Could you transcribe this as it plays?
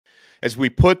As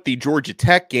we put the Georgia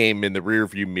Tech game in the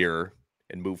rearview mirror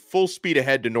and move full speed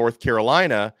ahead to North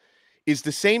Carolina, is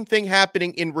the same thing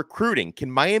happening in recruiting?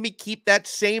 Can Miami keep that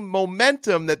same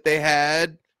momentum that they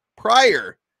had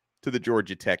prior to the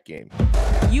Georgia Tech game?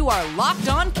 You are Locked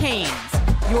On Canes,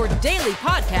 your daily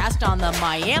podcast on the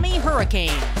Miami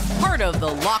Hurricanes, part of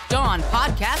the Locked On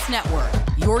Podcast Network,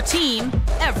 your team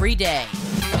every day.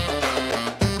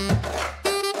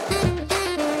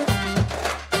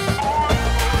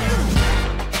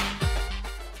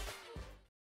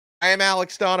 I am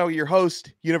Alex Donno, your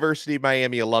host, University of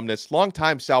Miami alumnus,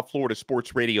 longtime South Florida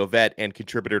sports radio vet, and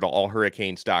contributor to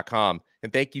allhurricanes.com.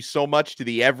 And thank you so much to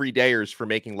the everydayers for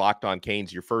making Locked On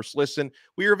Canes your first listen.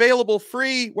 We are available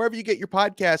free wherever you get your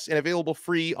podcasts and available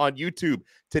free on YouTube.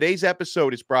 Today's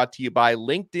episode is brought to you by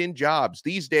LinkedIn Jobs.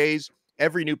 These days,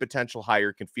 every new potential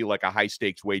hire can feel like a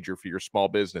high-stakes wager for your small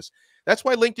business. That's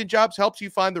why LinkedIn Jobs helps you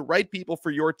find the right people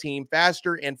for your team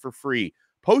faster and for free.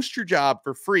 Post your job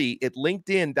for free at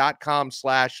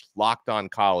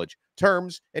linkedin.com/lockedoncollege.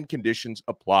 Terms and conditions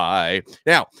apply.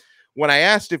 Now, when I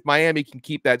asked if Miami can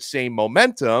keep that same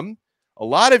momentum, a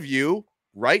lot of you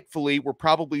rightfully were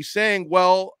probably saying,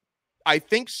 well, I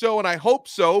think so and I hope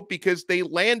so, because they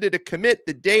landed a commit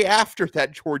the day after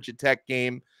that Georgia Tech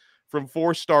game from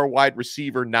four-star wide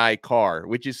receiver Ny Carr,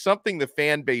 which is something the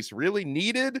fan base really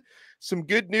needed. Some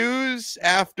good news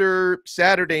after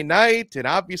Saturday night, and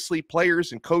obviously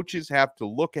players and coaches have to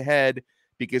look ahead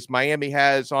because Miami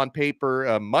has on paper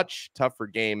a much tougher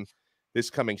game this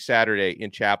coming Saturday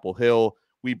in Chapel Hill.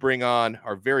 We bring on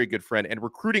our very good friend and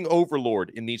recruiting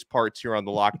overlord in these parts here on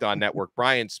the Locked On Network.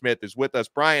 Brian Smith is with us.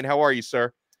 Brian, how are you,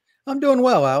 sir? I'm doing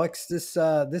well, Alex. This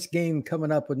game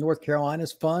coming up with North Carolina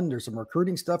is fun. There's some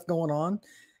recruiting stuff going on.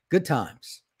 Good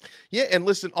times. Yeah, and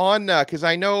listen, on because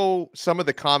I know some of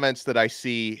the comments that I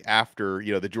see after,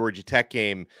 the Georgia Tech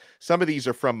game, some of these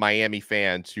are from Miami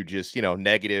fans who just,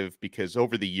 negative because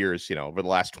over the years, over the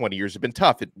last 20 years have been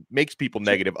tough. It makes people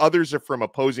negative. Others are from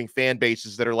opposing fan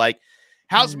bases that are like,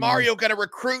 how's Mario going to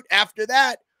recruit after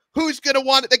that? Who's going to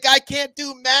want it? The guy can't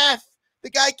do math.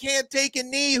 The guy can't take a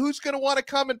knee. Who's going to want to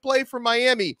come and play for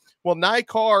Miami? Well, Ny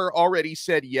Carr already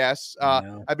said yes.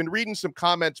 I've been reading some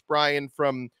comments, Brian,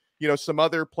 from some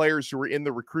other players who were in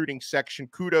the recruiting section.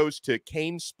 Kudos to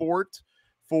Kane Sport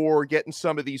for getting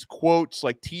some of these quotes,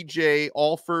 like TJ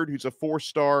Alford, who's a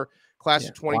four-star class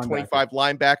of 2025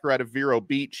 linebacker out of Vero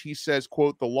Beach. He says,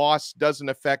 quote, "The loss doesn't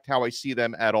affect how I see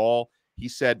them at all." He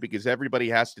said, because everybody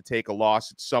has to take a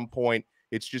loss at some point.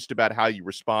 It's just about how you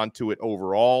respond to it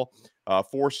overall.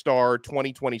 Four-star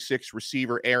 2026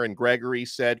 receiver Aaron Gregory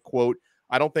said, quote,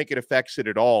 "I don't think it affects it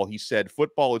at all." He said,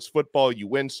 "Football is football. You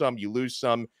win some, you lose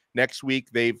some. Next week,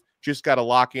 they've just got to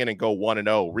lock in and go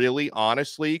 1-0. Really,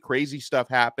 honestly, crazy stuff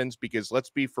happens because let's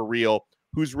be for real.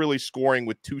 Who's really scoring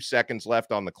with 2 seconds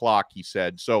left on the clock?" He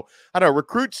said. So I don't know,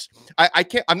 recruits.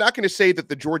 I'm not going to say that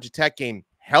the Georgia Tech game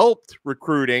helped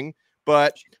recruiting,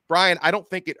 but Brian, I don't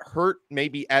think it hurt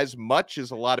maybe as much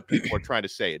as a lot of people are trying to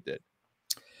say it did.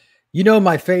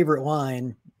 My favorite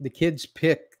line, the kids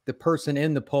pick the person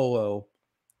in the polo,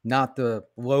 not the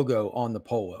logo on the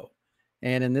polo.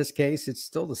 And in this case, it's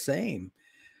still the same.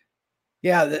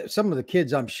 Yeah, some of the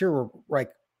kids, I'm sure, were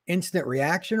like instant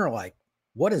reaction or like,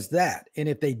 what is that? And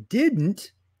if they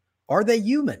didn't, are they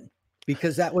human?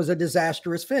 Because that was a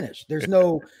disastrous finish. There's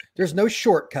no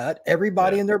shortcut.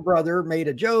 Everybody and their brother made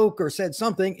a joke or said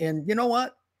something. And you know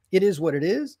what? It is what it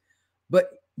is. But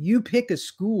you pick a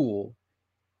school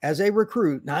as a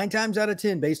recruit 9 times out of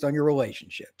 10 based on your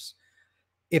relationships.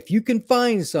 If you can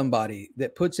find somebody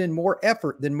that puts in more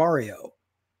effort than Mario,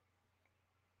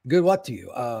 good luck to you.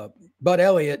 Bud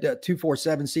Elliott,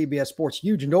 247 CBS Sports,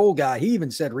 huge and old guy. He even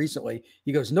said recently,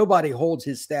 he goes, nobody holds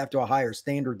his staff to a higher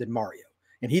standard than Mario.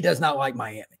 And he does not like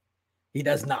Miami. He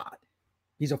does not.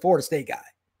 He's a Florida State guy,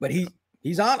 but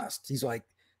he's honest. He's like,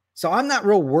 so I'm not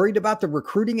real worried about the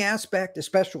recruiting aspect,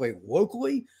 especially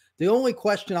locally. The only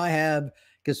question I have,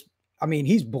 because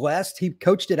he's blessed. He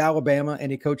coached at Alabama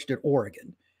and he coached at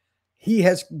Oregon. He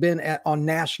has been on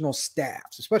national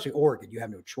staffs, especially Oregon. You have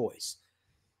no choice.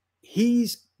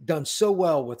 He's done so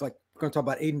well with, like, we're going to talk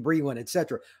about Aiden Breland, et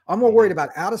cetera. I'm more worried about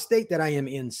out of state than I am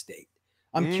in state.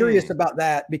 I'm curious about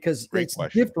that because it's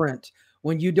different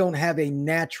when you don't have a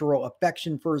natural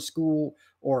affection for a school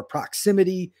or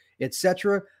proximity, et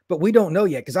cetera. But we don't know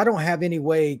yet because I don't have any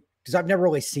way, because I've never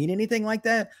really seen anything like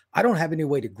that. I don't have any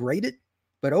way to grade it.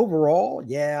 But overall,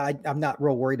 I'm not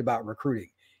real worried about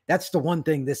recruiting. That's the one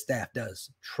thing this staff does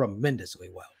tremendously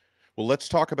well. Well, let's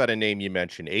talk about a name you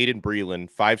mentioned, Aiden Breland,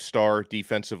 5-star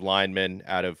defensive lineman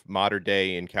out of Mater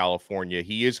Dei in California.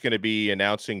 He is going to be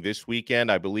announcing this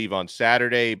weekend, I believe on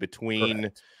Saturday,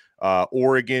 between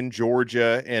Oregon,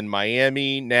 Georgia, and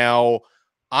Miami. Now,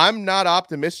 I'm not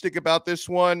optimistic about this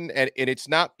one, and it's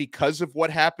not because of what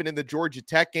happened in the Georgia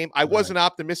Tech game. I wasn't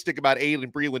optimistic about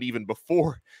Aiden Breland even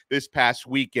before this past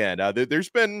weekend. There's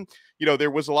been,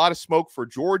 there was a lot of smoke for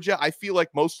Georgia. I feel like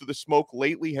most of the smoke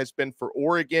lately has been for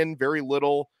Oregon, very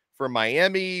little for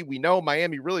Miami. We know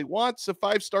Miami really wants a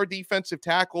 5-star defensive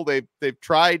tackle. They've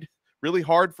tried really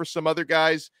hard for some other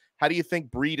guys. How do you think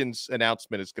Breeden's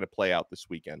announcement is going to play out this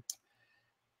weekend?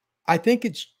 I think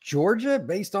it's Georgia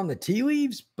based on the tea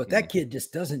leaves, but that kid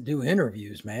just doesn't do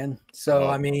interviews, man. So,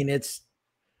 I mean,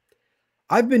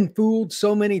 I've been fooled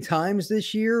so many times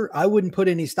this year. I wouldn't put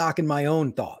any stock in my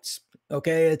own thoughts.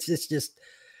 Okay. It's just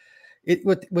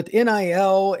with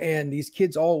NIL and these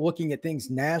kids all looking at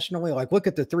things nationally, like look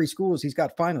at the 3 schools he's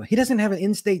got finally. He doesn't have an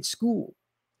in-state school.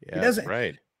 Yeah, he doesn't.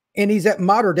 Right. And he's at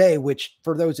Mater Dei, which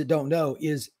for those that don't know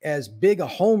is as big a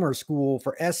homer school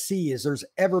for SC as there's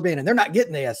ever been. And they're not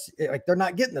getting they're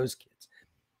not getting those kids.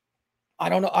 I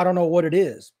don't know what it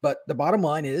is, but the bottom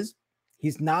line is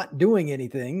he's not doing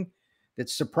anything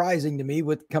that's surprising to me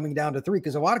with coming down to 3,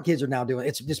 because a lot of kids are now doing it.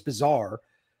 It's just bizarre,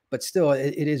 but still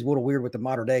it is a little weird with the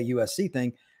Mater Dei USC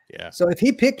thing. Yeah. So if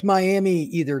he picked Miami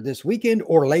either this weekend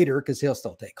or later, because he'll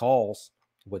still take calls,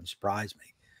 it wouldn't surprise me.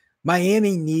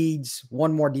 Miami needs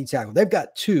one more D tackle. They've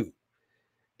got 2.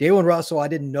 Dalen Russell, I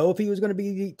didn't know if he was going to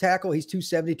be the tackle. He's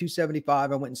 270,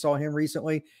 275. I went and saw him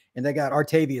recently. And they got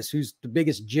Artavius, who's the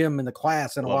biggest gym in the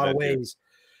class in a lot of ways.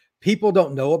 People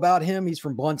don't know about him. He's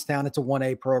from Bluntstown. It's a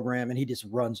 1A program, and he just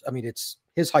runs. I mean,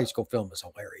 his high school film is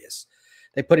hilarious.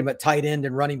 They put him at tight end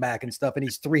and running back and stuff, and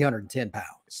he's 310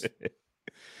 pounds.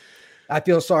 I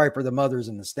feel sorry for the mothers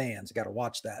in the stands. Got to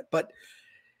watch that. But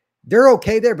they're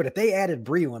okay there, but if they added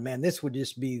Breland, man, this would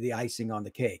just be the icing on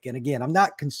the cake. And again, I'm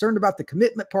not concerned about the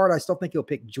commitment part. I still think he'll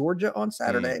pick Georgia on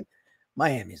Saturday.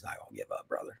 Miami's not going to give up,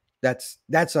 brother.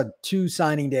 That's a 2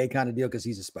 signing day kind of deal because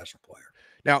he's a special player.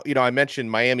 Now, I mentioned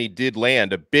Miami did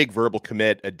land a big verbal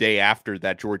commit a day after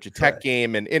that Georgia Tech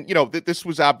game. And this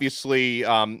was obviously,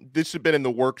 this had been in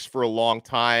the works for a long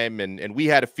time. And we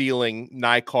had a feeling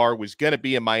Ny Carr was going to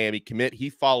be a Miami commit. He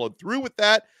followed through with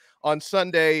that on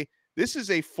Sunday. This is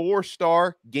a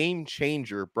 4-star game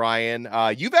changer, Brian.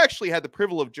 You've actually had the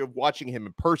privilege of watching him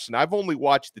in person. I've only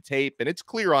watched the tape, and it's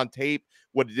clear on tape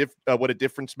what a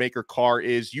difference maker Carr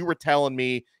is. You were telling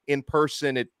me in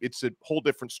person, it's a whole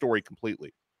different story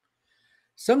completely.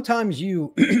 Sometimes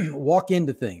you walk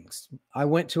into things. I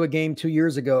went to a game 2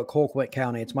 years ago at Colquitt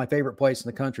County. It's my favorite place in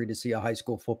the country to see a high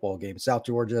school football game, South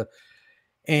Georgia.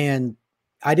 And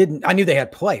I knew they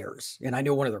had players, and I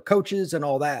knew one of their coaches and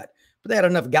all that. But they had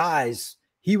enough guys.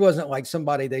 He wasn't like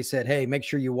somebody they said, hey, make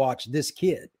sure you watch this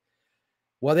kid.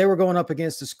 Well, they were going up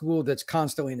against a school that's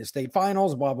constantly in the state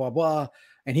finals, blah, blah, blah.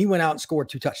 And he went out and scored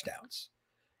 2 touchdowns.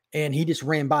 And he just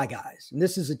ran by guys. And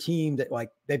this is a team that,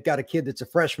 like, they've got a kid that's a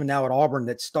freshman now at Auburn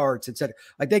that starts, et cetera.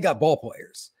 Like, they got ball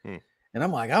players. And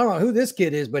I'm like, I don't know who this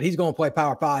kid is, but he's going to play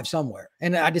Power 5 somewhere.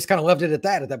 And I just kind of left it at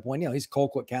that point. He's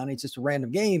Colquitt County. It's just a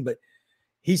random game, but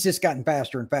he's just gotten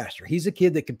faster and faster. He's a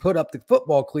kid that can put up the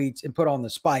football cleats and put on the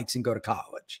spikes and go to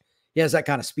college. He has that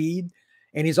kind of speed.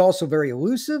 And he's also very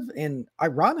elusive. And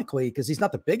ironically, because he's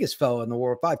not the biggest fella in the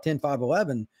world, 5'10",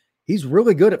 5'11", he's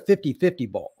really good at 50-50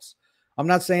 balls. I'm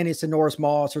not saying it's a Norris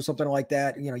Moss or something like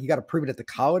that. You got to prove it at the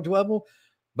college level.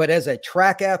 But as a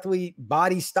track athlete,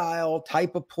 body style,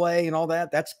 type of play and all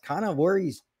that, that's kind of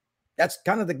that's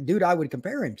kind of the dude I would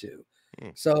compare him to.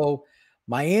 So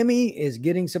Miami is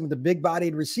getting some of the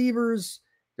big-bodied receivers.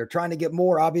 They're trying to get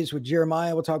more obvious with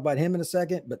Jeremiah. We'll talk about him in a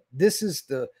second. But this is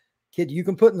the kid you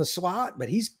can put in the slot, but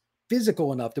he's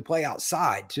physical enough to play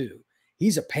outside too.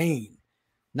 He's a pain.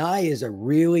 Nye is a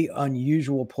really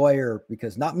unusual player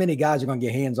because not many guys are going to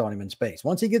get hands on him in space.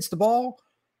 Once he gets the ball,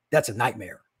 that's a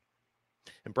nightmare.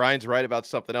 And Brian's right about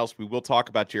something else. We will talk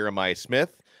about Jeremiah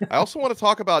Smith. I also want to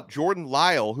talk about Jordan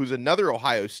Lyle, who's another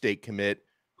Ohio State commit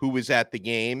who was at the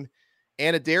game.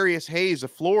 And Adarius Hayes, a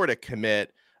Florida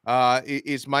commit.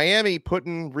 Is Miami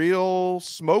putting real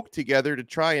smoke together to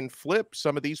try and flip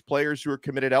some of these players who are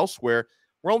committed elsewhere?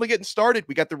 We're only getting started.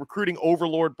 We got the recruiting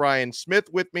overlord Brian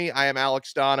Smith with me. I am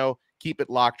Alex Donno. Keep it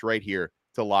locked right here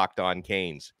to Locked On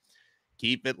Canes.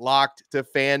 Keep it locked to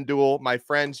FanDuel. My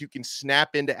friends, you can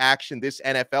snap into action this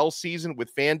NFL season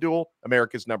with FanDuel,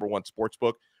 America's #1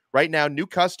 sportsbook. Right now, new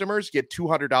customers get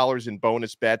 $200 in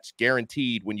bonus bets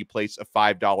guaranteed when you place a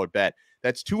 $5 bet.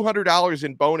 That's $200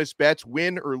 in bonus bets,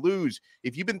 win or lose.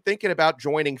 If you've been thinking about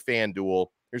joining FanDuel,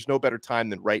 there's no better time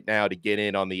than right now to get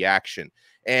in on the action.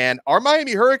 And our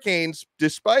Miami Hurricanes,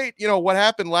 despite, what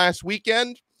happened last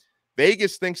weekend,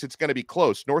 Vegas thinks it's going to be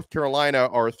close. North Carolina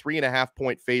are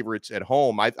 3.5-point favorites at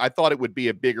home. I thought it would be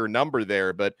a bigger number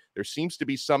there, but there seems to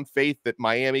be some faith that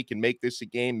Miami can make this a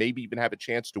game, maybe even have a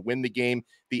chance to win the game.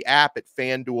 The app at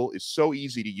FanDuel is so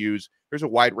easy to use. There's a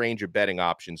wide range of betting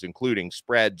options, including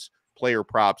spreads, player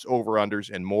props,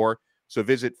 over-unders, and more. So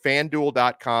visit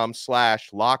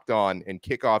FanDuel.com/lockedon and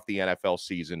kick off the NFL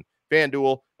season.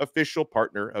 FanDuel, official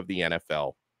partner of the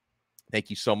NFL. Thank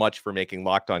you so much for making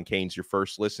Locked On Canes your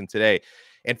first listen today.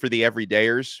 And for the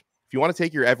everydayers, if you want to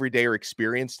take your everydayer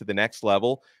experience to the next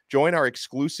level, join our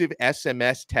exclusive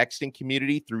SMS texting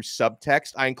community through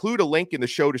Subtext. I include a link in the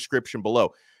show description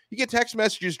below. You get text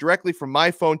messages directly from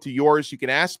my phone to yours. You can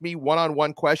ask me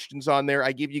one-on-one questions on there.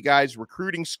 I give you guys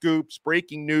recruiting scoops,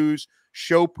 breaking news,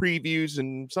 show previews,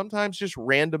 and sometimes just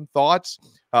random thoughts.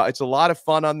 It's a lot of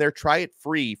fun on there. Try it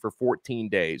free for 14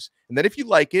 days. And then if you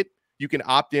like it, you can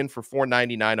opt in for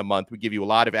 $4.99 a month. We give you a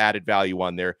lot of added value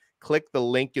on there. Click the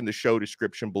link in the show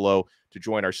description below to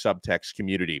join our Subtext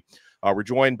community. We're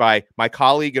joined by my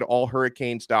colleague at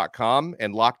allhurricanes.com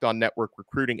and Locked On Network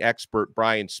recruiting expert,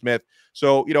 Brian Smith.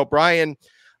 So, Brian,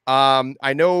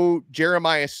 I know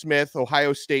Jeremiah Smith,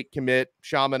 Ohio State commit,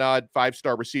 Chaminade,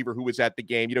 5-star receiver who was at the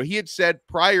game. He had said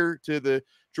prior to the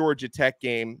Georgia Tech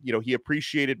game, he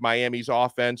appreciated Miami's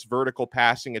offense, vertical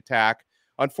passing attack.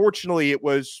 Unfortunately, it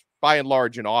was by and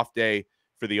large an off day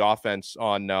for the offense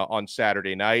on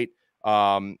Saturday night.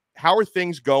 How are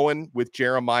things going with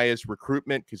Jeremiah's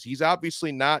recruitment? Because he's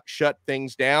obviously not shut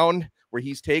things down, where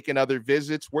he's taken other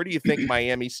visits. Where do you think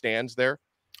Miami stands there?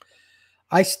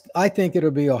 I think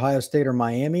it'll be Ohio State or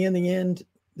Miami in the end.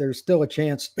 There's still a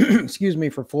chance,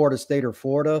 for Florida State or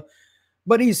Florida,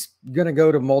 but he's going to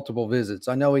go to multiple visits.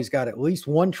 I know he's got at least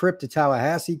one trip to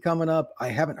Tallahassee coming up. I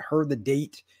haven't heard the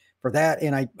date for that,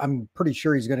 and I'm pretty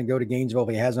sure he's going to go to Gainesville if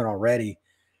he hasn't already.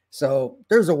 So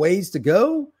there's a ways to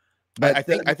go. But I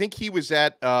think he was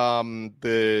at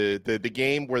the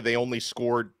game where they only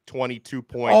scored 22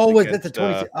 points. Oh, was it the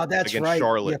 20? That's against right.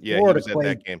 Charlotte. Yeah, he was at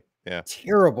that game. Yeah,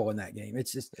 terrible in that game.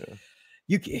 It's just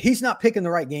he's not picking the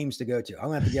right games to go to. I'm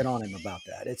gonna have to get on him about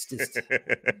that. It's just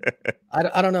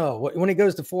I don't know. When he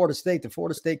goes to Florida State, the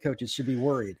Florida State coaches should be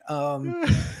worried.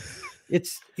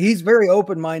 He's very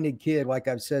open-minded kid, like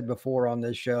I've said before on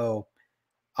this show.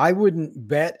 I wouldn't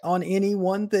bet on any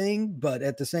one thing, but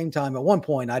at the same time, at one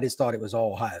point, I just thought it was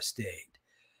all Ohio State.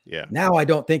 Yeah. Now I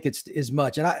don't think it's as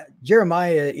much. And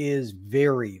Jeremiah is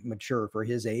very mature for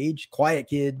his age. Quiet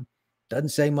kid, doesn't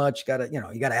say much. You got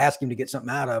to ask him to get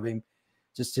something out of him.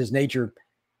 Just his nature.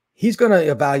 He's going to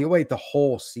evaluate the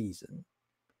whole season.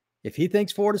 If he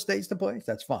thinks Florida State's the place,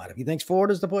 that's fine. If he thinks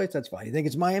Florida's the place, that's fine. If he thinks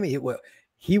it's Miami,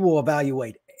 he will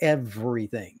evaluate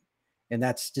everything. And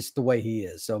that's just the way he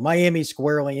is. So Miami's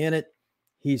squarely in it.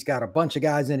 He's got a bunch of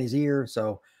guys in his ear.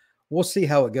 So we'll see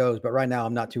how it goes. But right now,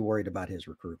 I'm not too worried about his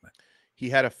recruitment. He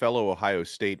had a fellow Ohio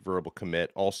State verbal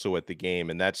commit also at the game,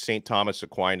 and that's St. Thomas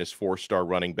Aquinas 4-star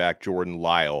running back Jordan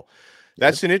Lyle.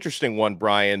 That's an interesting one,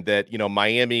 Brian, that,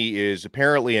 Miami is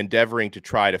apparently endeavoring to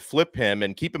try to flip him.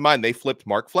 And keep in mind, they flipped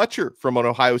Mark Fletcher from an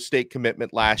Ohio State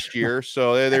commitment last year.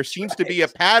 So there seems to be a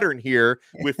pattern here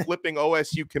with flipping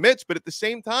OSU commits. But at the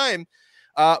same time,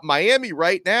 Miami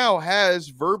right now has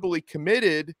verbally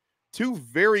committed 2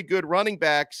 very good running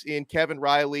backs in Kevin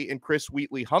Riley and Chris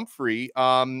Wheatley-Humphrey.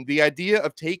 The idea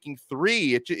of taking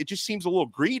 3, it just seems a little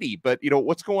greedy. But,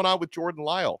 what's going on with Jordan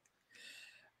Lyle?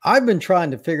 I've been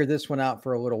trying to figure this one out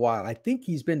for a little while. I think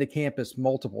he's been to campus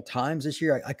multiple times this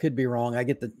year. I could be wrong. I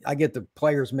get the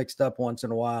players mixed up once in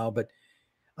a while, but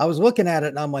I was looking at it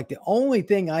and I'm like, the only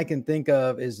thing I can think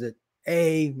of is that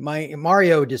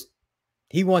Mario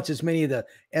he wants as many of the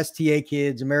STA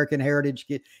kids, American Heritage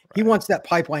kids. Right. He wants that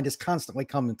pipeline just constantly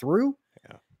coming through.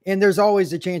 Yeah. And there's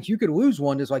always a chance you could lose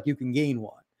one just like you can gain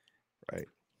one. Right.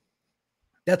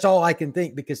 That's all I can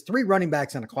think, because 3 running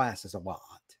backs in a class is a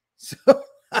lot. So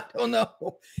I don't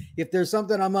know if there's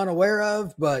something I'm unaware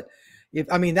of, but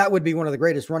that would be one of the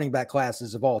greatest running back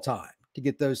classes of all time to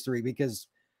get those 3, because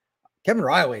Kevin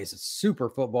Riley is a super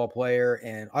football player.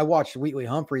 And I watched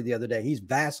Wheatley-Humphrey the other day. He's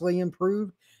vastly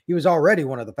improved. He was already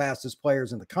one of the fastest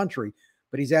players in the country,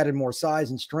 but he's added more size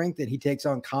and strength, and he takes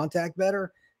on contact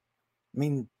better.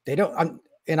 And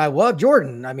I love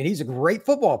Jordan. He's a great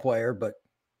football player, but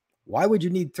why would you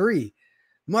need 3?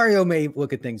 Mario may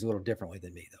look at things a little differently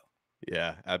than me, though.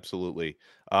 Yeah, absolutely.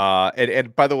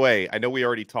 And by the way, I know we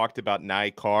already talked about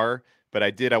Ny Carr, but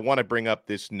I want to bring up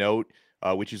this note.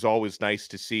 which is always nice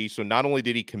to see. So not only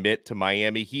did he commit to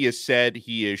Miami, he has said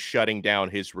he is shutting down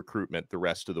his recruitment the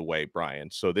rest of the way,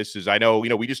 Brian. So this is, I know,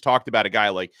 we just talked about a guy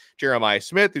like Jeremiah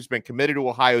Smith, who's been committed to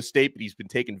Ohio State, but he's been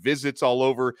taking visits all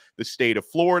over the state of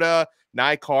Florida.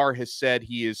 Ny Carr has said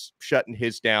he is shutting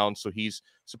his down. So he's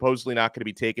supposedly not going to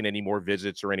be taking any more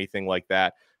visits or anything like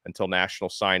that until National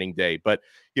Signing Day. But,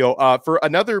 for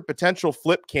another potential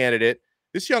flip candidate,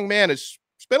 this young man has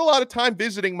spent a lot of time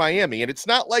visiting Miami, and it's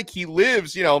not like he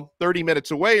lives, 30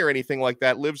 minutes away or anything like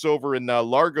that. Lives over in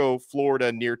Largo,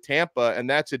 Florida, near Tampa, and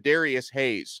that's Adarius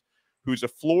Hayes, who's a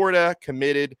Florida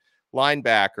committed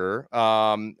linebacker.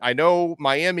 I know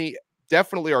Miami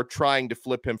definitely are trying to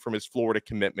flip him from his Florida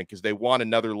commitment because they want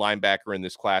another linebacker in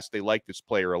this class. They like this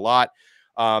player a lot.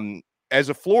 As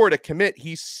a Florida commit,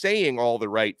 he's saying all the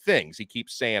right things. He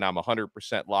keeps saying, I'm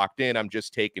 100% locked in. I'm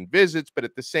just taking visits. But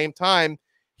at the same time,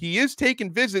 he is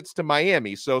taking visits to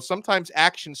Miami. So sometimes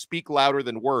actions speak louder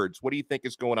than words. What do you think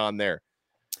is going on there?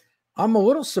 I'm a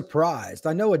little surprised.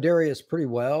 I know Adarius pretty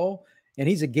well, and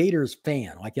he's a Gators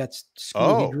fan. Like, that's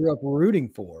school he grew up rooting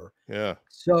for. Yeah.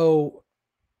 So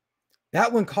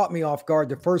that one caught me off guard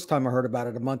the first time I heard about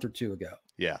it a month or two ago.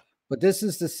 Yeah. But this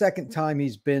is the second time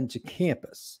he's been to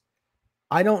campus.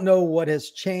 I don't know what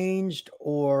has changed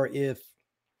or if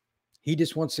he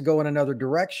just wants to go in another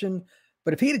direction.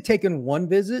 But if he had taken one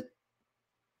visit,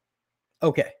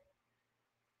 okay.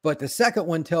 But the second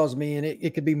one tells me, and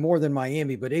it could be more than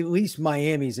Miami, but at least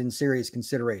Miami's in serious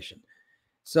consideration.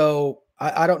 So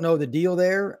I don't know the deal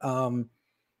there.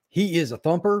 He is a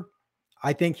thumper.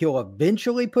 I think he'll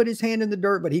eventually put his hand in the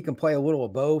dirt, but he can play a little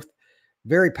of both.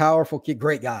 Very powerful kid,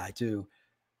 great guy too.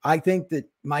 I think that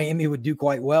Miami would do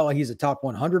quite well. He's a top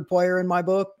 100 player in my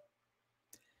book.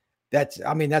 That's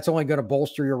only going to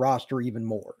bolster your roster even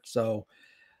more. So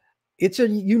it's a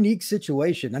unique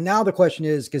situation. And now the question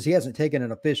is, because he hasn't taken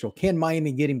an official, can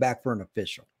Miami get him back for an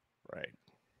official? Right.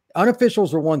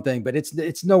 Unofficials are one thing, but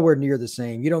it's nowhere near the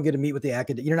same. You don't get to meet with the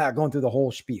academic. You're not going through the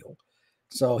whole spiel.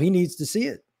 So he needs to see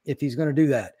it if he's going to do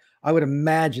that. I would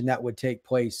imagine that would take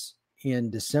place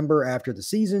in December after the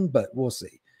season, but we'll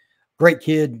see. Great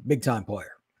kid, big time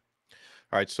player.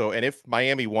 All right. So, and if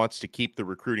Miami wants to keep the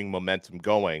recruiting momentum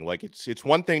going, like it's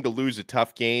one thing to lose a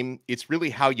tough game. It's really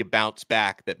how you bounce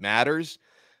back that matters.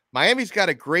 Miami's got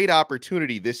a great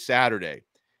opportunity this Saturday.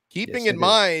 Keeping in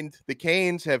mind, the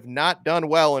Canes have not done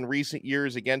well in recent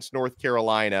years against North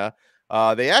Carolina.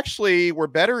 They actually were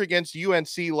better against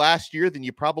UNC last year than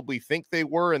you probably think they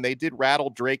were, and they did rattle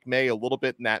Drake Maye a little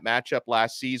bit in that matchup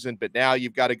last season. But now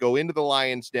you've got to go into the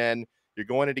Lions' Den. You're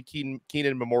going into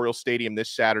Keenan Memorial Stadium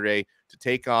this Saturday to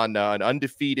take on an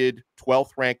undefeated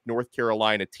 12th-ranked North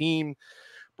Carolina team.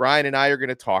 Brian and I are going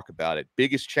to talk about it.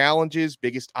 Biggest challenges,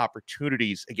 biggest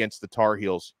opportunities against the Tar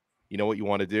Heels. You know what you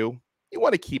want to do? You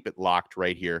want to keep it locked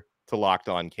right here to Locked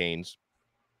On Canes.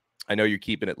 I know you're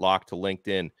keeping it locked to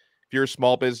LinkedIn. If you're a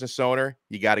small business owner,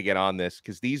 you got to get on this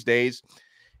because these days,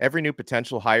 every new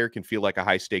potential hire can feel like a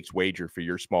high-stakes wager for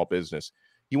your small business.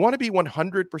 You want to be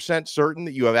 100% certain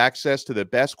that you have access to the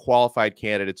best qualified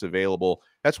candidates available.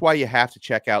 That's why you have to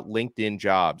check out LinkedIn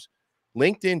Jobs.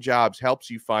 LinkedIn Jobs helps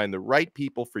you find the right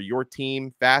people for your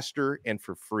team faster and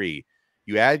for free.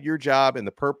 You add your job in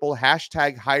the purple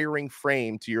 #hiring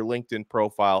frame to your LinkedIn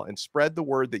profile and spread the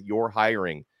word that you're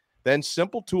hiring. Then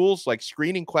simple tools like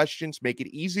screening questions make it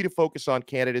easy to focus on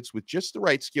candidates with just the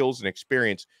right skills and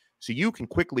experience so you can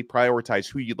quickly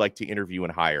prioritize who you'd like to interview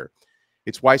and hire.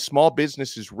 It's why small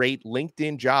businesses rate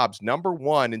LinkedIn Jobs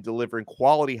 #1 in delivering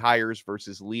quality hires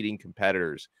versus leading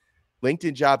competitors.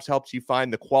 LinkedIn Jobs helps you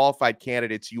find the qualified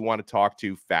candidates you want to talk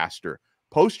to faster.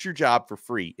 Post your job for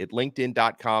free at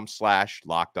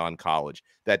linkedin.com/lockedoncollege.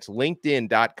 That's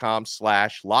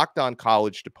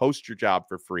linkedin.com/lockedoncollege to post your job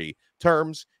for free.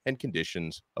 Terms and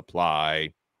conditions apply.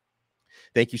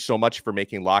 Thank you so much for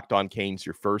making Locked On Canes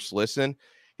your first listen.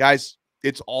 Guys,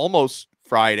 it's almost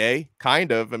Friday,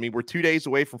 kind of. I mean, we're 2 days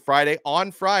away from Friday.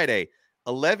 On Friday,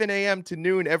 11 a.m. to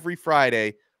noon every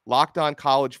Friday, Locked On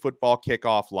College Football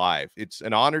Kickoff Live. It's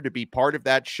an honor to be part of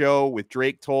that show with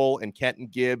Drake Toll and Kenton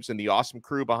Gibbs and the awesome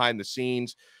crew behind the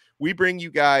scenes. We bring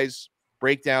you guys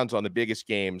breakdowns on the biggest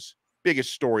games,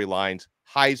 biggest storylines,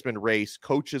 Heisman race,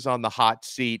 coaches on the hot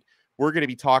seat. We're going to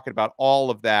be talking about all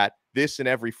of that this and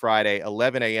every Friday,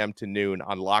 11 a.m. to noon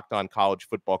on Locked On College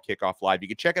Football Kickoff Live. You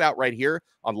can check it out right here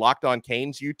on Locked On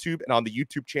Canes YouTube and on the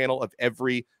YouTube channel of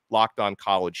every Locked On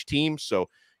College team. So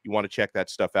you want to check that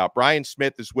stuff out. Brian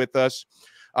Smith is with us.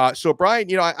 So Brian,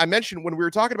 I mentioned when we were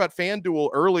talking about FanDuel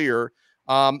earlier,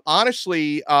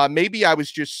 honestly, maybe I was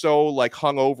just so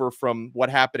hungover from what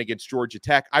happened against Georgia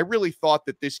Tech. I really thought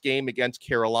that this game against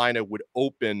Carolina would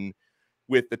open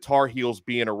with the Tar Heels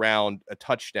being around a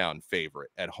touchdown favorite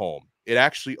at home. It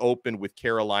actually opened with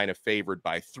Carolina favored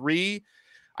by 3.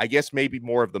 I guess maybe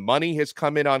more of the money has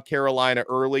come in on Carolina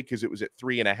early because it was at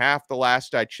 3.5 the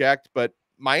last I checked. But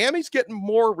Miami's getting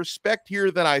more respect here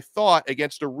than I thought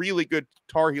against a really good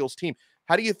Tar Heels team.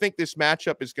 How do you think this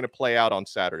matchup is going to play out on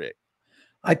Saturday?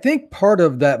 I think part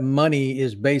of that money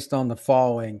is based on the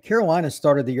following. Carolina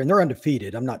started the year, and they're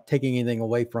undefeated. I'm not taking anything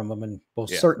away from them, and we'll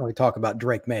certainly talk about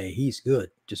Drake Maye. He's good,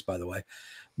 just by the way.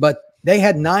 But they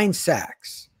had 9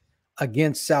 sacks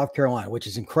against South Carolina, which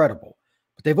is incredible.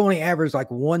 But they've only averaged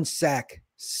like 1 sack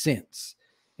since,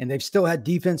 and they've still had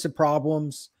defensive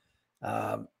problems.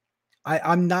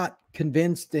 I'm not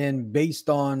convinced, and based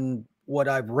on what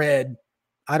I've read,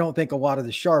 I don't think a lot of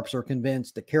the sharps are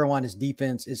convinced that Carolina's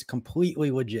defense is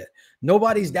completely legit.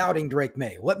 Nobody's doubting Drake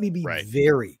Maye. Let me be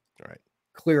very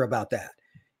clear about that.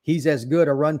 He's as good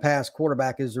a run-pass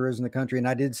quarterback as there is in the country, and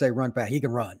I did say run-pass. He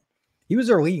can run. He was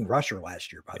their leading rusher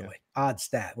last year, by the way. Odd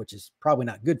stat, which is probably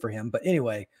not good for him. But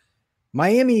anyway,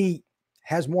 Miami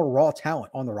has more raw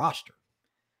talent on the roster.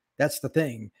 That's the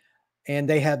thing. And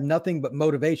they have nothing but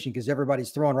motivation because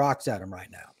everybody's throwing rocks at them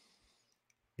right now.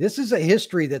 This is a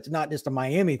history that's not just a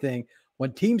Miami thing.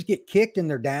 When teams get kicked and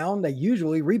they're down, they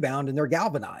usually rebound and they're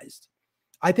galvanized.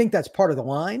 I think that's part of the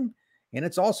line. And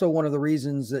it's also one of the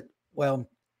reasons that, well,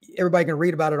 everybody can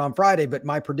read about it on Friday, but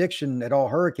my prediction at All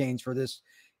Hurricanes for this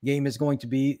game is going to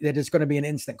be that it's going to be an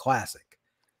instant classic.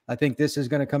 I think this is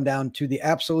going to come down to the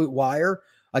absolute wire.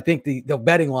 I think the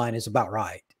betting line is about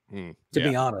right, to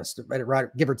be honest,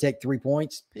 right, give or take 3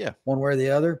 points, one way or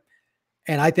the other.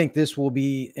 And I think this will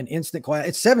be an instant class.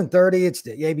 It's 7:30. It's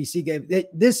the ABC game.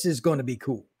 This is going to be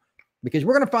cool because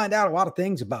we're going to find out a lot of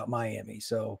things about Miami.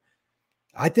 So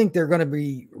I think they're going to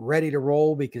be ready to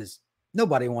roll because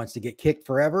nobody wants to get kicked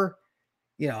forever.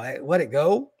 You know, let it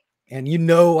go. And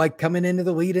like coming into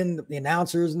the lead-in, the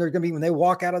announcers, and they're going to be, when they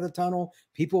walk out of the tunnel,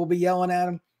 people will be yelling at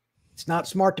them. It's not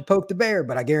smart to poke the bear,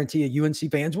 but I guarantee you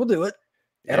UNC fans will do it.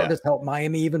 That'll just help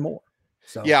Miami even more.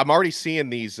 So I'm already seeing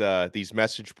these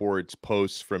message boards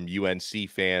posts from UNC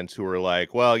fans who are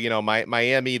like, well,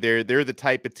 Miami, they're the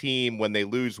type of team when they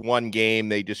lose one game,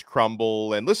 they just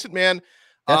crumble. And listen, man,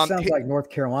 that sounds like North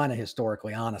Carolina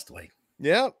historically, honestly.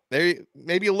 Yeah,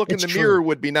 maybe a look in the mirror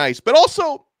would be nice, but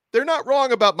also they're not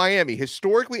wrong about Miami.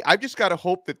 Historically, I've just got to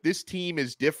hope that this team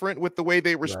is different with the way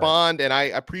they respond. Right. And I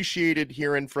appreciated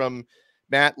hearing from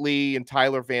Matt Lee and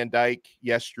Tyler Van Dyke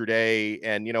yesterday.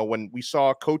 And, when we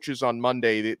saw coaches on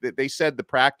Monday, they said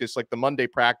the Monday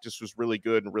practice was really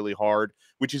good and really hard,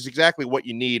 which is exactly what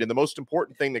you need. And the most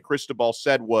important thing that Cristobal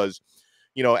said was,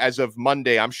 as of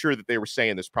Monday, I'm sure that they were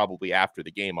saying this probably after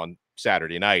the game on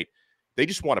Saturday night, they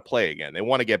just want to play again. They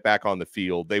want to get back on the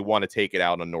field. They want to take it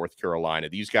out on North Carolina.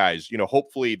 These guys,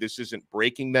 hopefully this isn't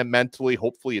breaking them mentally.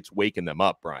 Hopefully it's waking them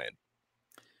up, Brian.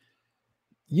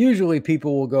 Usually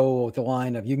people will go with the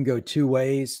line of you can go 2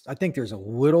 ways. I think there's a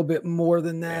little bit more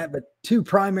than that, but 2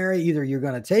 primary, either you're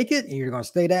going to take it and you're going to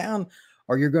stay down,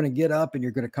 or you're going to get up and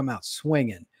you're going to come out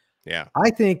swinging. Yeah.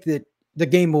 I think that the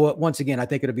game will, once again, I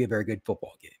think it'll be a very good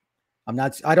football game.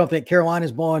 I don't think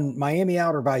Carolina's blowing Miami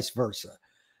out or vice versa.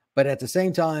 But at the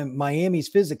same time, Miami's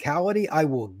physicality, I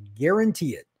will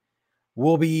guarantee it,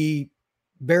 will be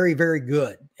very, very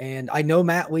good. And I know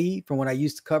Matt Lee from when I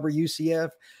used to cover UCF.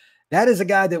 That is a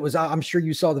guy that was, I'm sure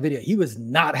you saw the video. He was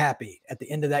not happy at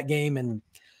the end of that game. And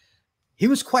he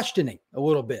was questioning a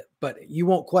little bit, but you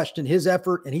won't question his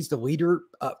effort. And he's the leader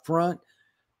up front.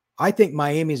 I think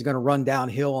Miami is going to run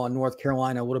downhill on North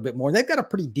Carolina a little bit more. And they've got a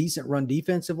pretty decent run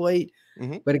defense of late.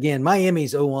 Mm-hmm. But again,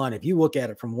 Miami's O-line, if you look at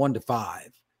it from 1 to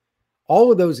 5,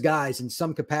 all of those guys in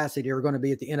some capacity are going to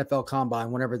be at the NFL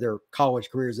Combine whenever their college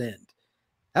careers end.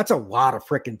 That's a lot of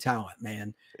freaking talent,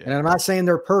 man. Yeah. And I'm not saying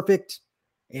they're perfect.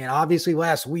 And obviously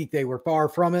last week they were far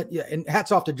from it. Yeah, and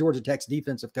hats off to Georgia Tech's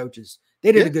defensive coaches.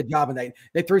 They did a good job, and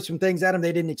they threw some things at them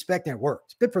they didn't expect, and it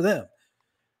worked. Good for them.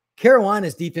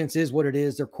 Carolina's defense is what it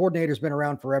is. Their coordinator's been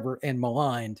around forever and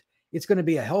maligned. It's going to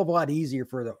be a hell of a lot easier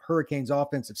for the Hurricanes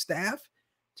offensive staff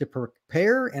to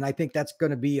prepare, and I think that's going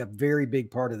to be a very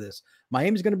big part of this.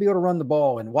 Miami's going to be able to run the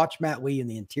ball and watch Matt Lee in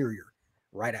the interior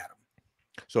right at him.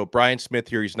 So Brian Smith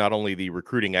here, he's not only the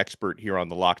recruiting expert here on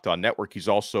the Locked On Network, he's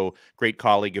also a great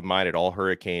colleague of mine at All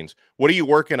Hurricanes. What are you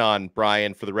working on,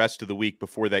 Brian, for the rest of the week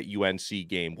before that UNC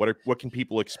game? What can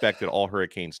people expect at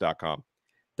allhurricanes.com?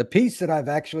 The piece that I've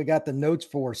actually got the notes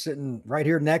for sitting right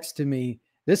here next to me,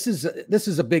 this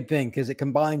is a big thing because it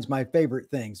combines my favorite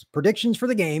things, predictions for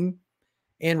the game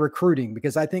and recruiting,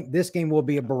 because I think this game will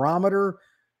be a barometer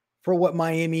for what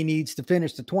Miami needs to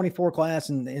finish the 24 class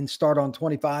and start on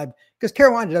 25, because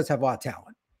Carolina does have a lot of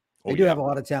talent. They do have a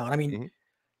lot of talent. I mean,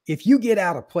 if you get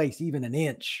out of place even an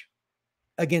inch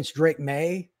against Drake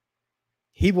Maye,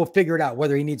 he will figure it out,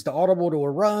 whether he needs to audible to a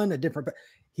run, a different.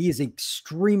 He is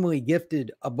extremely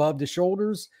gifted above the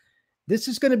shoulders. This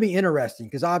is going to be interesting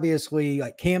because obviously,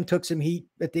 like, Cam took some heat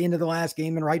at the end of the last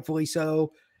game, and rightfully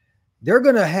so. They're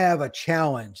going to have a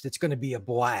challenge that's going to be a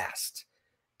blast.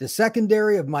 The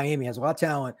secondary of Miami has a lot of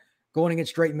talent. Going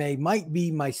against Drake Maye might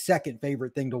be my second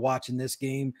favorite thing to watch in this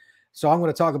game. So I'm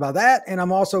going to talk about that. And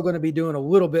I'm also going to be doing a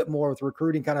little bit more with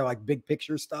recruiting, kind of like big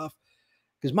picture stuff,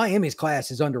 because Miami's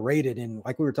class is underrated. And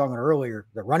like we were talking earlier,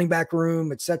 the running back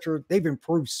room, et cetera, they've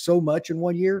improved so much in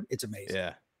 1 year. It's amazing.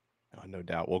 Yeah. Oh, no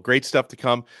doubt. Well, great stuff to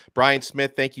come. Brian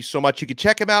Smith, thank you so much. You can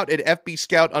check him out at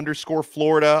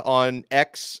FBScout_Florida on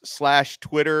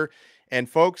X/Twitter. And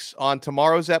folks, on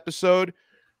tomorrow's episode,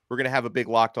 we're going to have a big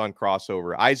Locked On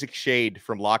crossover. Isaac Shade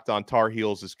from Locked On Tar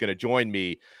Heels is going to join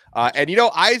me. And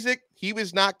Isaac, he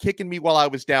was not kicking me while I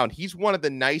was down. He's one of the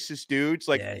nicest dudes.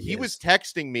 Like, he was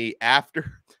texting me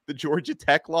after the Georgia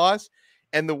Tech loss.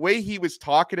 And the way he was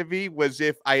talking to me was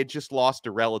if I had just lost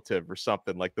a relative or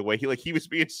something. Like, the way he was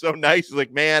being so nice. He's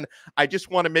like, man, I just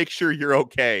want to make sure you're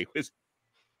okay.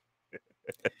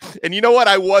 And you know what?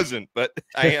 I wasn't, but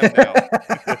I am now.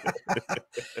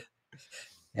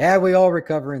 Yeah, we all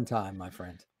recover in time, my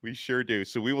friend. We sure do.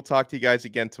 So we will talk to you guys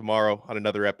again tomorrow on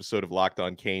another episode of Locked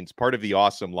On Canes, part of the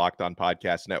awesome Locked On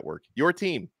Podcast Network. Your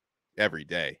team every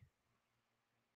day.